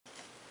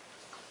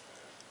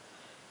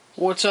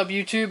What's up,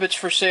 YouTube? It's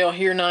For Sale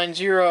Here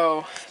 90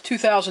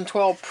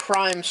 2012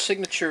 Prime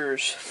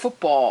Signatures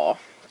Football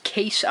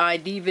Case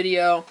ID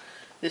video.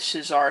 This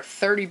is our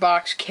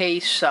 30-box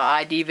case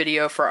ID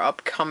video for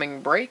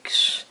upcoming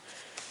breaks.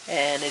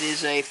 And it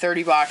is a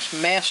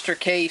 30-box master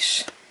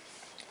case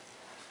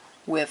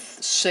with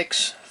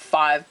 6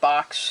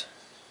 5-box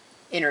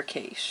inner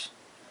case.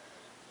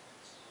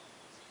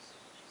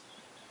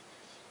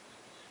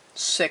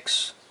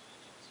 6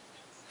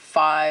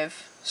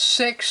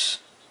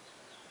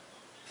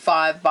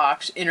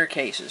 5-box inner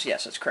cases.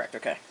 Yes, that's correct.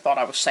 Okay. Thought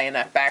I was saying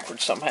that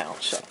backwards somehow.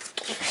 So,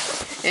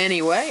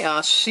 anyway,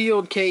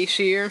 sealed case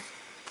here.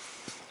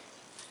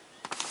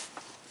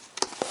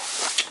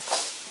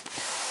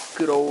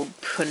 Good old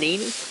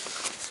Panini.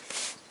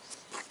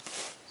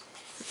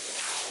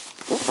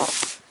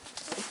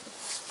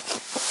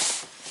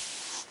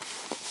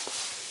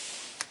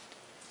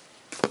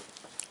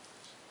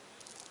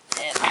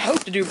 And I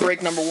hope to do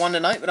break number 1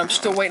 tonight, but I'm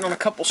still waiting on a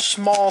couple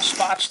small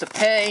spots to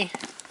pay.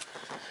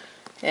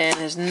 And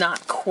it has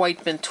not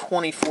quite been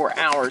 24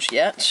 hours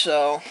yet,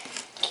 so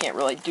can't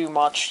really do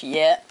much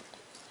yet.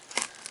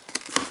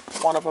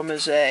 One of them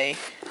is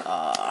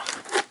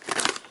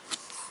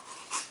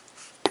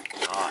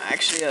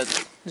actually a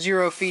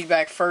zero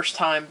feedback first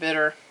time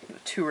bidder, a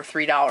 $2 or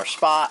 $3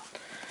 spot.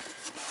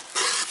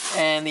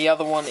 And the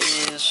other one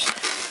is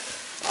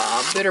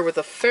a bidder with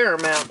a fair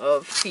amount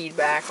of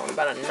feedback on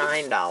about a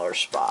 $9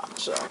 spot.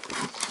 So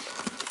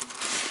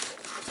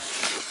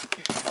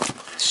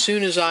as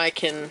soon as I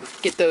can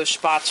get those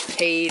spots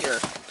paid or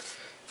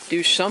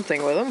do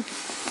something with them,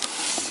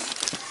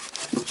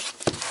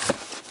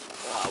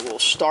 we'll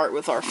start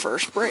with our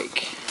first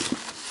break.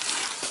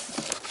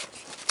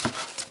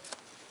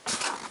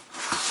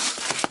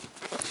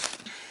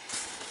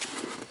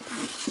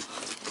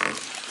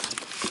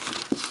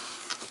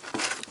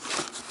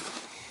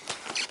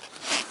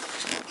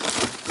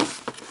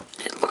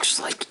 It looks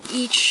like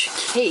each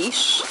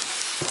case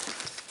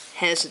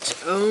has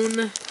its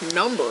own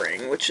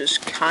numbering, which is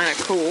kind of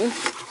cool.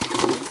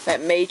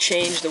 That may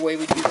change the way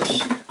we do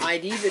this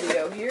ID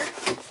video here.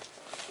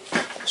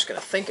 I'm just going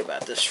to think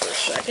about this for a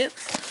second.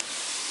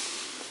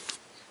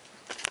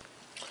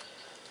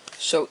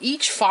 So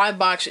each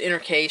 5-box inner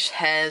case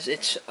has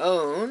its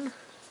own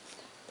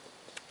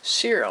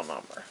serial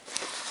number.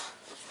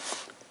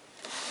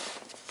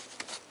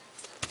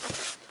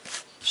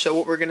 So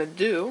what we're going to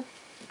do,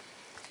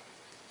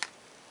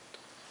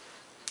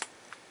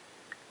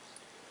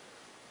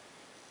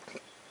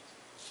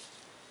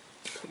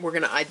 we're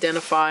going to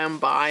identify them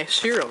by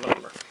serial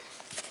number.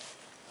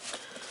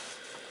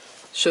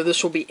 So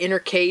this will be inner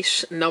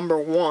case number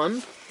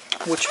 1,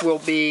 which will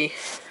be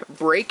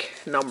break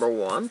number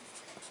 1.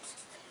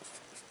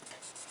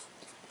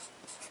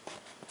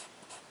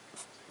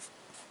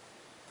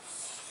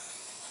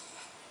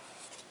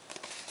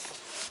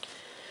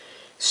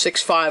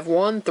 Six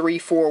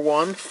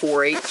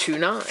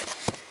 5-1-3-4-1-4-8-2-9.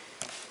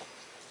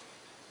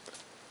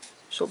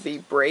 This will be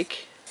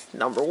break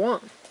number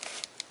 1.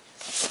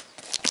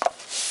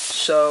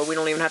 So we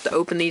don't even have to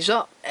open these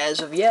up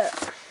as of yet,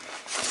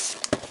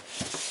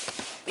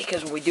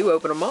 because when we do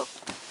open them up,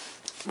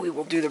 we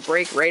will do the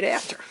break right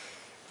after.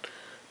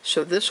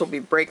 So this will be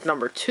break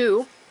number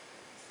 2,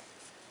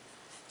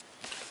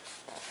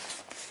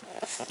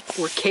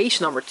 or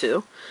case number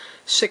 2,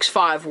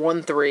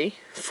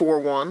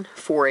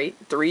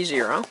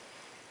 6-5-1-3-4-1-4-8-3-0.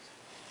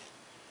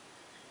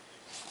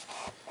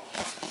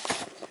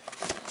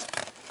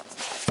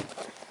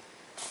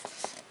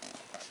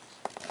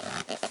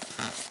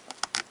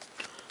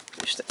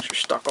 These things are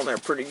stuck on there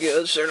pretty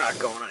good, so they're not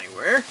going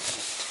anywhere.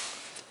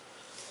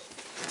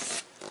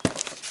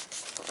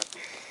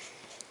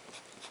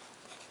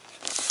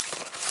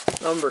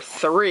 Number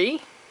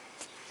 3.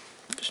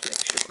 Just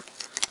make sure.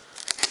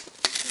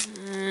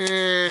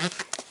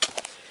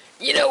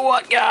 You know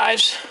what,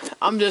 guys?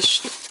 I'm doing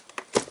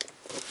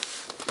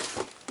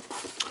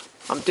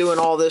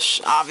all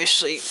this,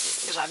 obviously,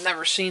 because I've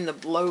never seen the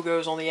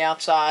logos on the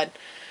outside.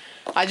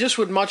 I just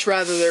would much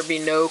rather there be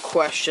no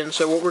question.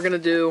 So what we're going to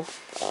do,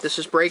 this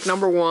is break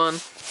number 1.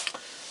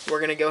 We're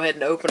going to go ahead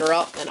and open her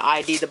up and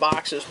ID the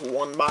boxes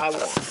one by one.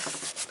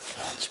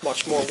 It's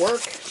much more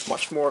work,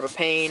 much more of a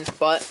pain,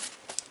 but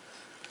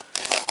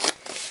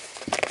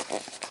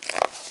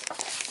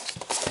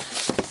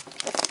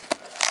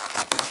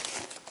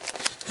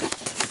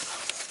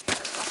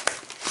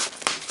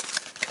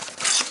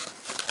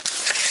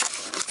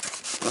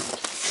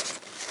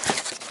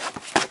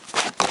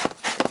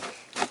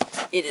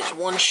it is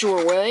one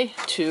sure way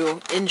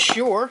to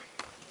ensure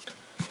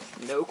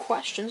no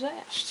questions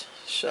asked.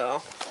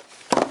 So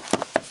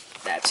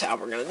that's how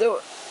we're going to do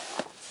it.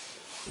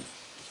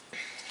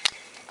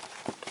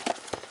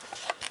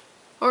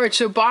 Alright,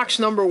 so box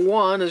number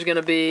 1 is going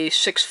to be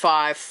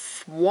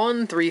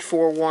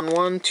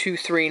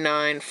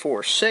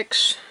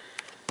 6-5-1-3-4-1-1-2-3-9-4-6.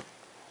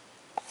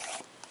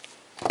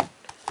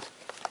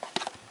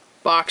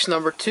 Box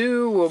number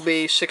 2 will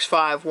be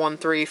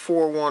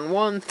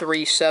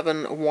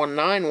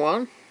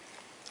 6-5-1-3-4-1-1-3-7-1-9-1.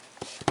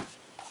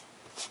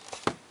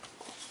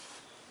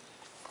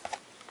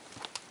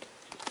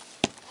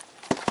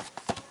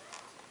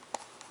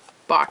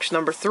 Box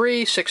number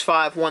 3,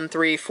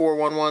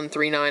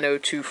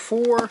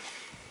 651341139024.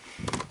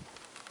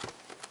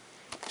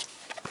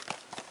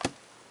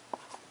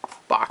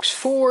 Box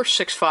 4,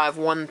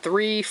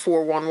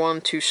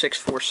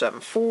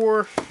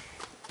 651341126474.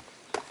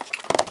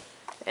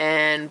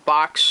 And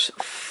box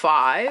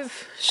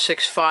 5,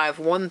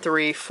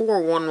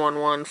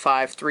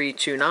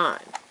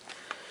 651341115329.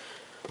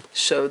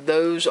 So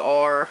those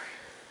are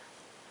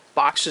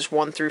boxes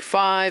 1 through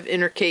 5.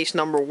 Inner case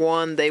number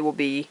 1, they will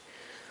be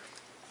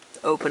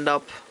opened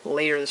up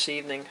later this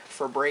evening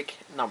for break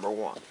number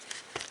 1.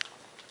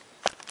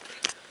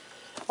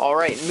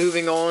 Alright,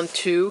 moving on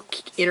to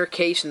inner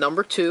case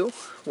number 2,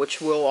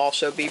 which will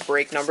also be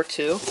break number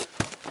 2.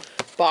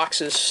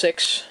 Boxes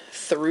 6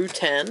 through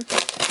 10.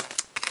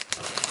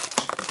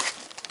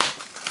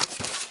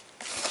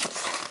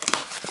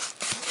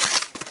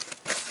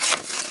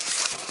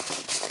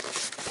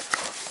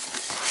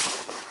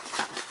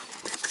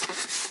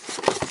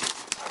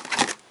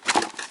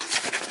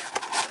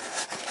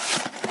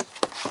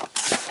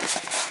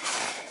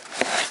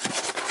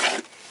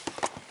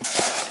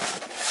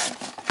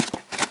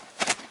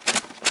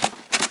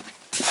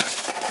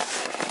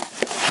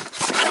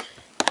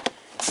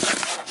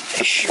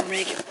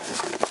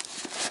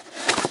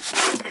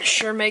 They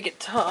sure make it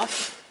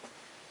tough.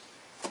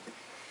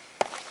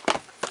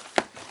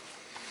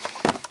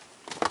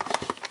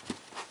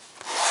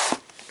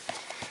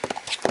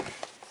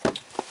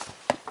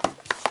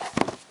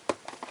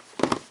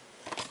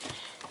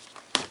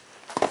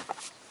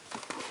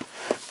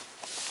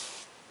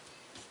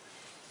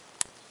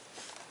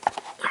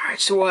 Alright,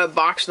 so we'll have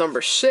box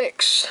number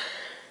 6.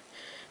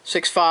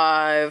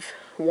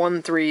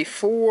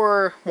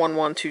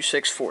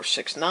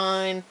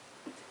 651341126469.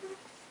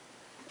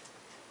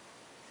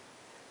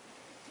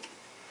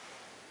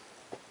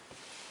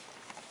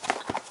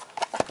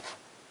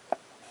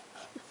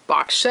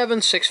 Box 7,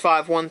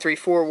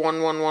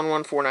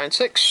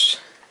 651341111496.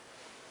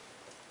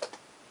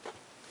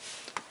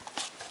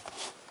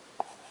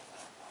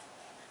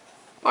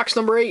 Box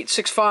number 8,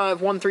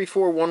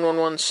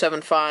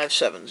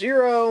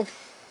 651341117570.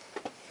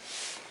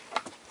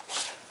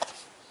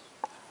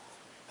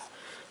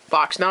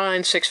 Box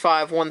 9,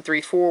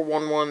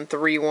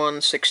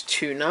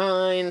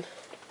 651341131629.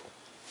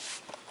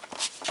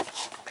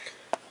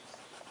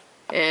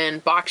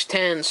 And box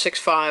 10,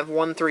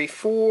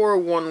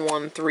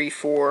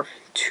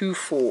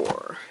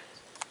 651341133424.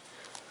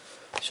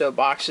 So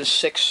boxes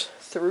 6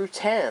 through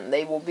 10,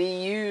 they will be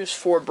used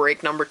for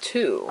break number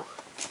 2.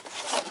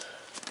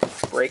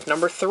 Break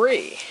number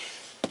 3.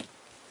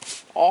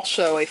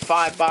 Also a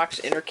 5-box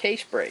inner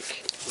case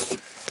break.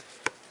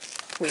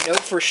 We know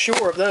for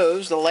sure of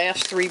those. The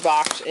last 3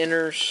 box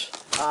inners,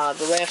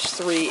 the last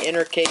 3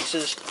 inner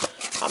cases,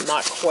 I'm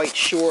not quite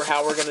sure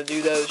how we're going to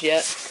do those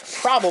yet.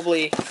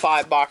 Probably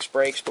 5-box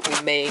breaks, but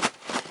we may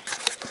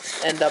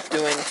end up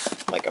doing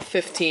like a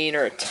 15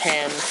 or a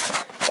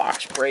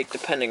 10-box break,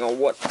 depending on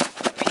what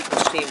people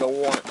seem to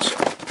want. So,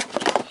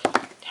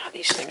 yeah,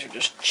 these things are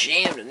just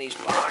jammed in these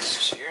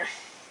boxes here.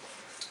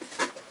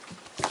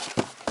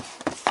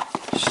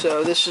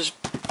 So this is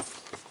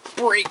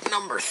break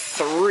number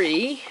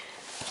 3.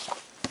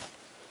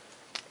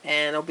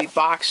 And it'll be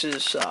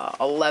boxes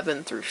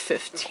 11 through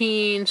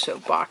 15. So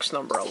box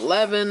number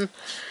 11,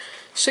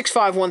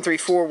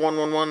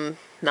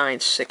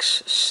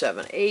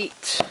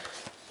 651341119678.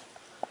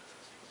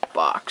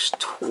 Box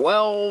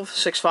 12,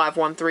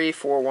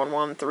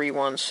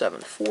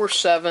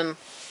 651341131747.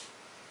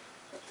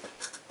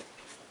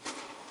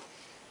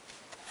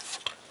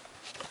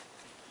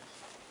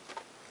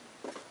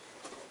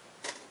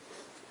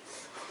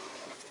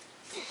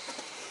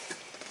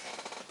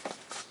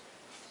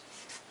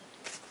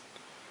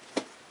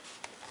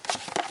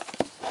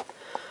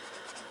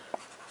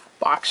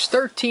 Box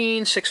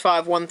 13,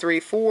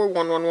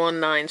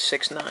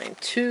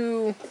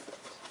 651341119692.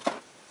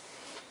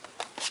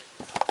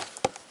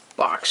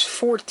 Box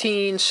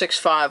 14,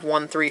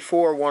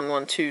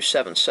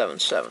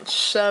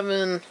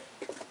 651341127777.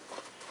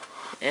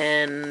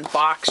 And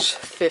box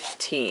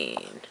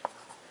 15,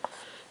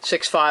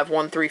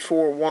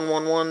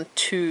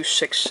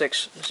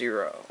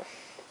 651341112660.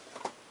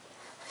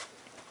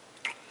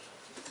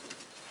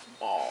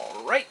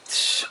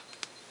 Alright.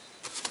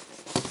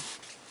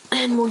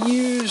 And we'll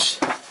use,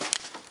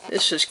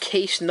 this is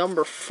case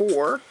number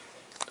 4.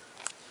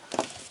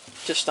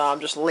 I'm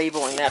just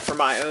labeling that for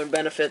my own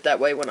benefit. That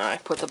way when I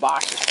put the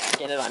boxes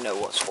back in it, I know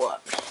what's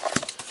what.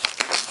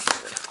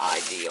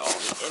 ID all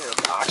the inner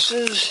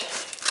boxes.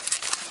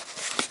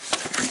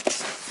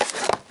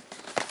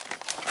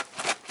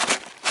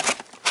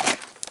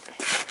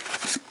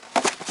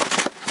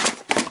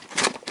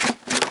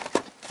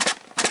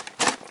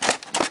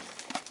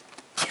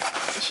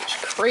 This is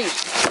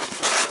crazy.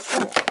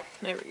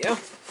 There we go.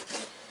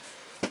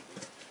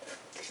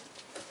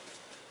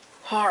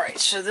 Alright,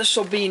 so this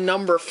will be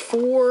number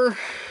 4,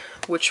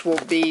 which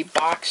will be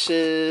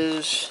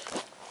boxes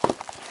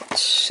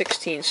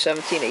 16,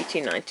 17,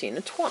 18, 19,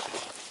 and 20.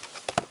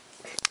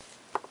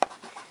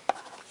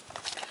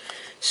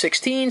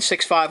 16,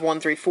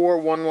 65134,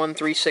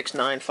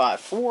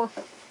 1136954.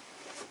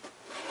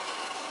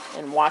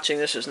 And watching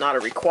this is not a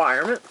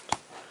requirement,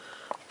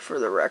 for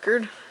the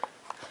record.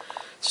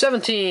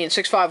 17,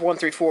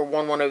 65134,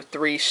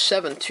 1103,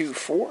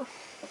 724.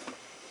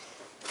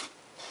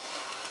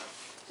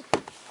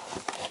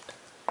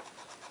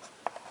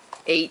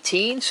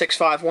 18,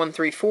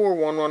 65134,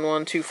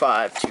 111,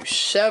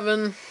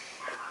 2527.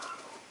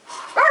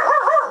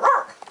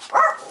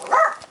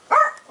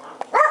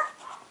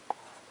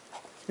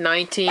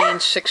 19,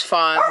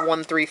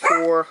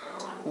 65134,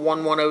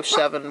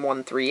 1107,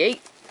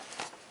 138.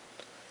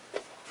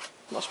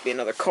 Must be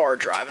another car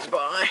driving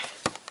by.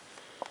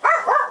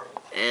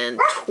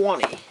 And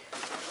 20.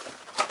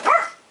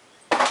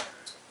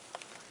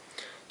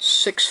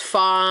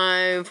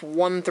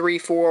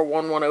 65134,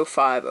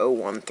 1105,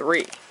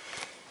 013.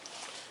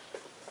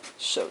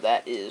 So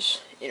that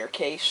is inner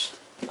case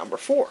number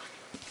 4.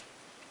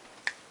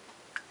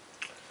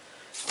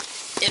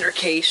 Inner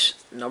case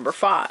number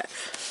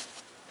 5.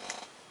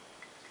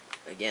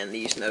 Again,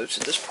 these notes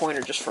at this point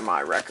are just for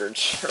my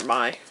records, or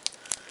my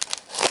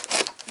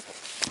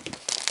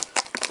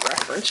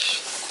reference.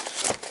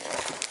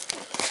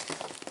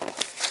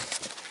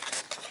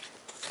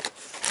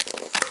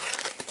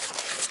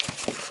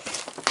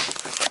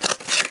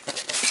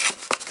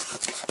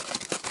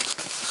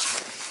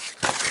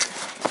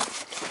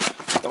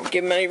 Don't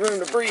give him any room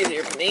to breathe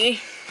here,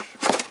 Panini.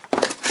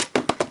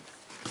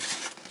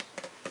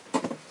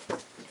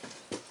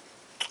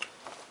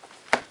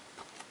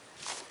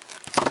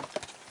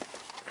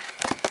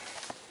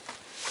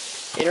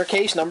 Inner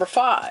case number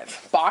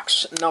 5,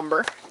 box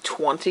number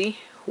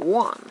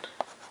 21.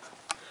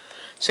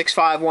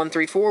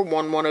 65134,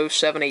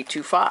 1107,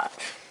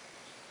 825.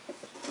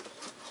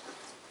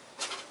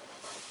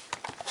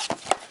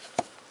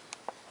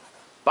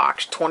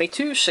 Box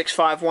 22,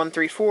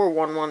 65134,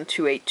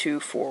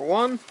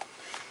 1128,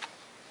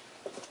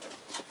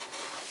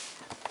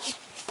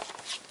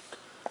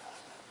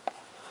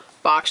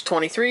 Box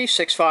 23,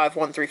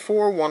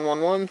 65134,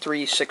 111,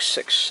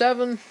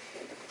 3667.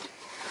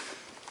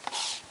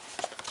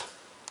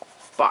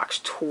 Box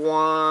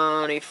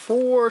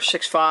 24,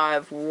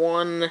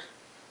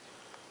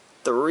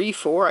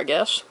 65134, I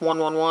guess,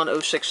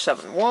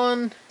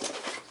 1110671.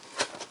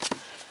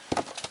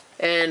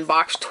 And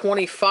box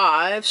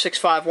 25,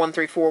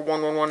 65134,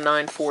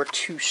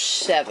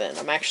 1119427.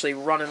 I'm actually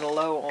running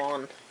low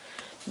on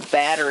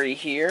battery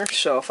here,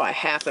 so if I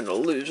happen to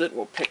lose it,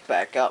 we'll pick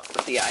back up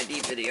with the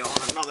ID video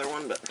on another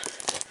one,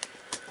 but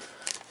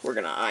we're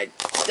going to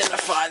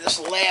identify this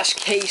last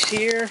case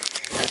here.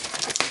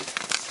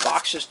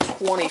 Boxes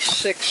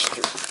 26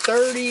 through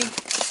 30.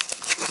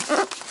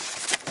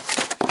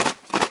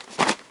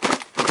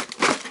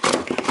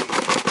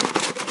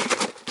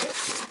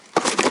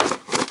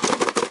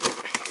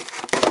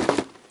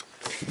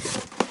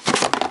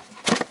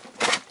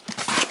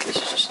 This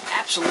is just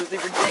absolutely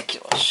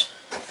ridiculous.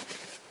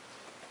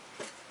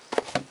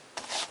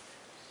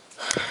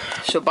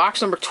 So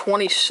box number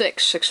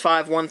 26,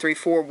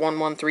 65134,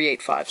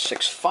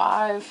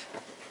 1138565.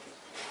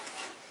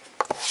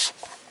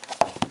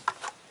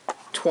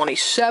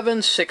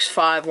 27,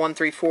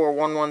 65134,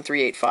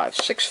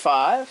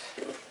 1138565.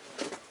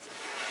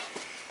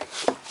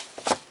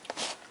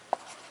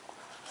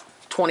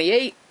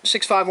 28,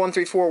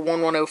 65134,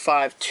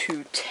 1105,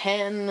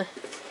 210.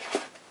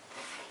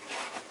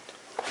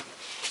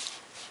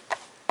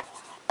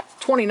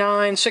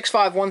 29,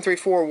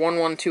 65134,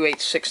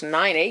 11286,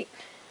 698.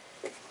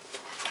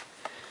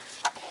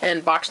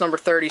 And box number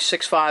 30,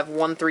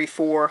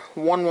 65134,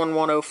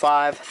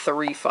 11105,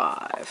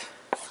 35.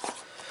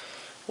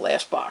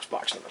 Last box,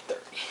 box number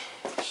 30.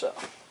 So,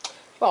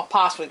 well,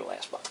 possibly the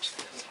last box.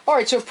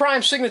 Alright, so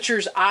Prime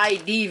Signatures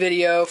ID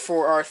video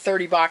for our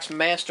 30-box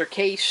master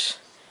case.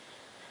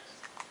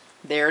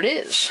 There it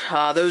is.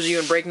 Those of you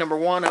in break number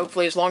 1,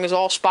 hopefully as long as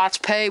all spots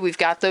pay, we've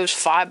got those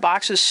 5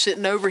 boxes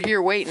sitting over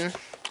here waiting.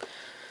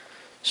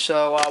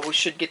 So we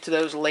should get to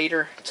those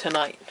later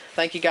tonight.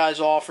 Thank you guys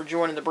all for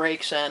joining the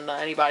breaks, and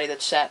anybody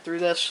that sat through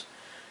this,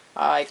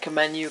 I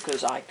commend you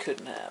because I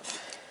couldn't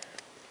have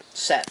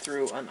sat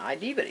through an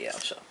ID video.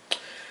 So,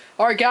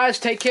 alright guys,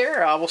 take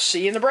care. We'll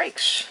see you in the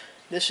breaks.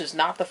 This is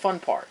not the fun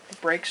part. The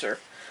breaks are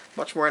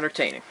much more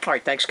entertaining.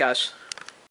 Alright, thanks guys.